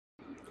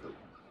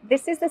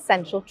This is the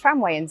Central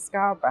Tramway in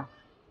Scarborough.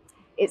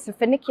 It's a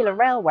funicular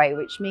railway,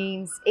 which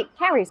means it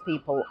carries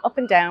people up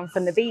and down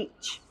from the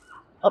beach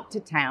up to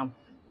town.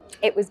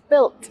 It was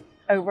built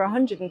over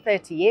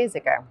 130 years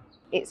ago.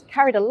 It's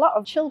carried a lot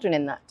of children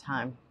in that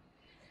time.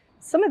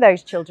 Some of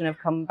those children have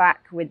come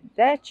back with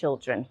their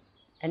children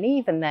and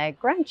even their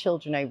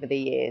grandchildren over the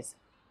years.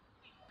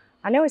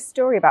 I know a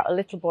story about a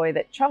little boy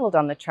that travelled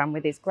on the tram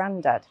with his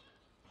granddad.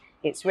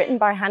 It's written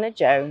by Hannah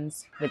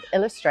Jones with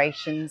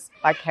illustrations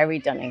by Kerry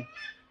Dunning.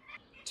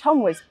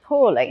 Tom was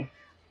poorly.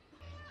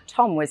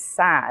 Tom was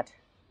sad.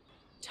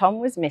 Tom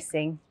was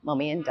missing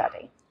Mummy and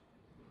Daddy.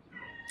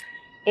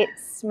 It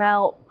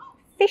smelled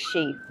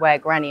fishy where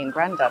Granny and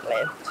Grandad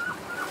lived.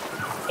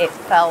 It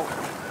felt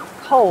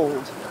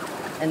cold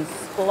and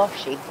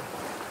sploshy.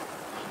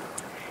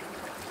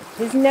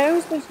 His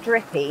nose was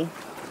drippy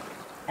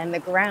and the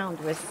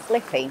ground was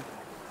slippy,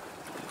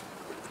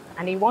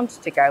 and he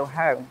wanted to go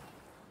home.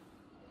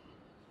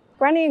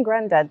 Granny and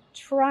Grandad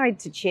tried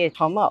to cheer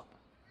Tom up,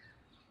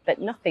 but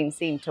nothing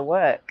seemed to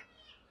work.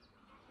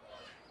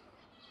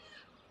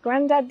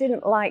 Grandad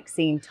didn't like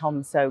seeing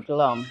Tom so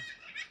glum.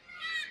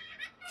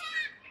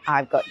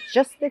 "I've got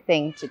just the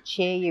thing to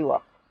cheer you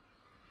up.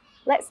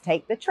 Let's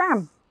take the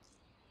tram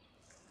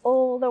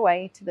all the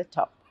way to the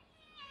top."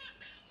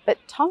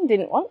 But Tom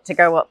didn't want to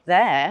go up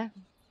there.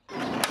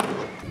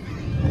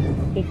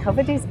 He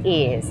covered his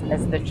ears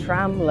as the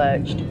tram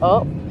lurched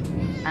up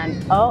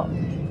and up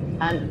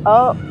and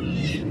up.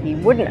 He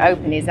wouldn't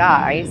open his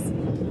eyes,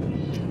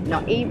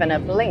 not even a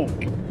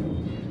blink,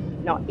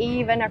 not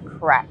even a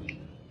crack.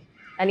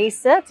 And he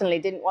certainly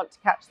didn't want to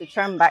catch the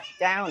tram back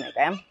down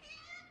again.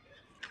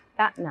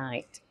 That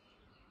night,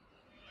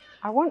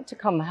 "I want to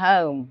come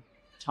home,"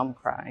 Tom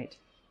cried.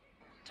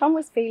 Tom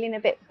was feeling a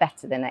bit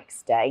better the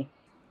next day.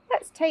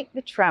 "Let's take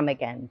the tram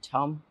again,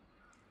 Tom,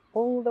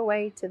 all the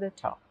way to the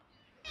top."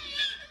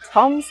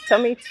 Tom's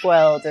tummy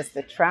twirled as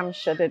the tram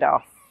shuddered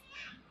off.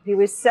 He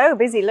was so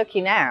busy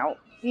looking out,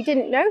 he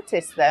didn't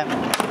notice them.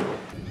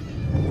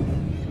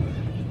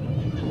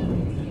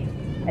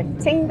 A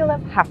tingle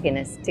of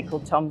happiness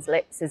tickled Tom's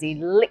lips as he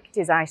licked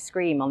his ice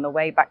cream on the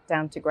way back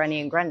down to Granny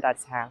and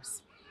Grandad's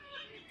house.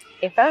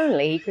 If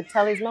only he could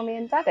tell his Mummy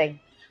and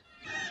Daddy.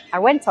 "I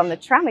went on the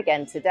tram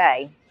again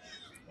today.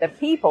 The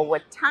people were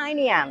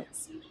tiny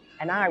ants,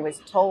 and I was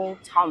tall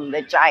Tom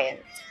the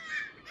giant."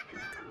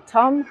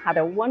 Tom had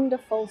a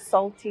wonderful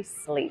salty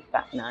sleep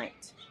that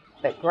night,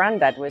 but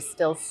Grandad was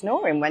still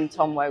snoring when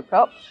Tom woke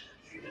up.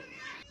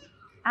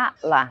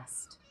 At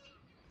last.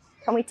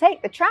 "Can we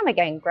take the tram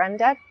again,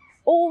 Grandad,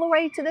 all the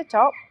way to the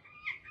top?"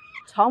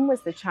 Tom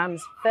was the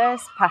tram's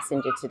first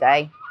passenger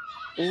today,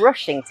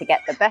 rushing to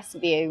get the best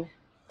view,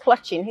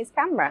 clutching his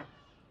camera.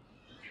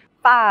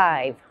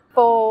 5,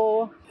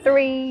 4,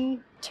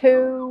 3,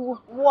 2,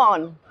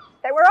 1.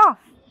 They were off.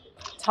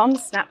 Tom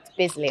snapped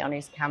busily on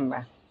his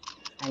camera,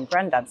 and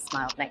Grandad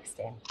smiled next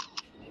to him.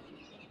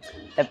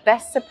 The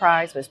best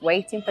surprise was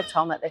waiting for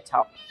Tom at the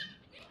top.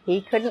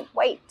 He couldn't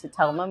wait to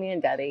tell Mummy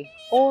and Daddy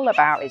all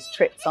about his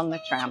trips on the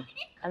tram,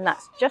 and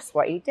that's just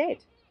what he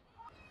did.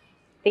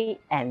 The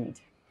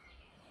end.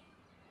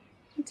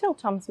 Until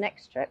Tom's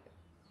next trip.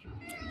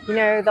 You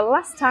know, the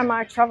last time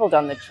I travelled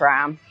on the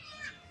tram,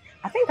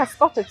 I think I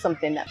spotted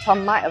something that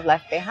Tom might have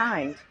left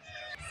behind.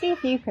 See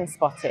if you can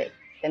spot it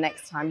the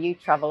next time you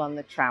travel on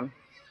the tram,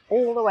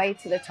 all the way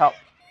to the top,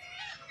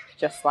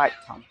 just like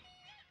Tom.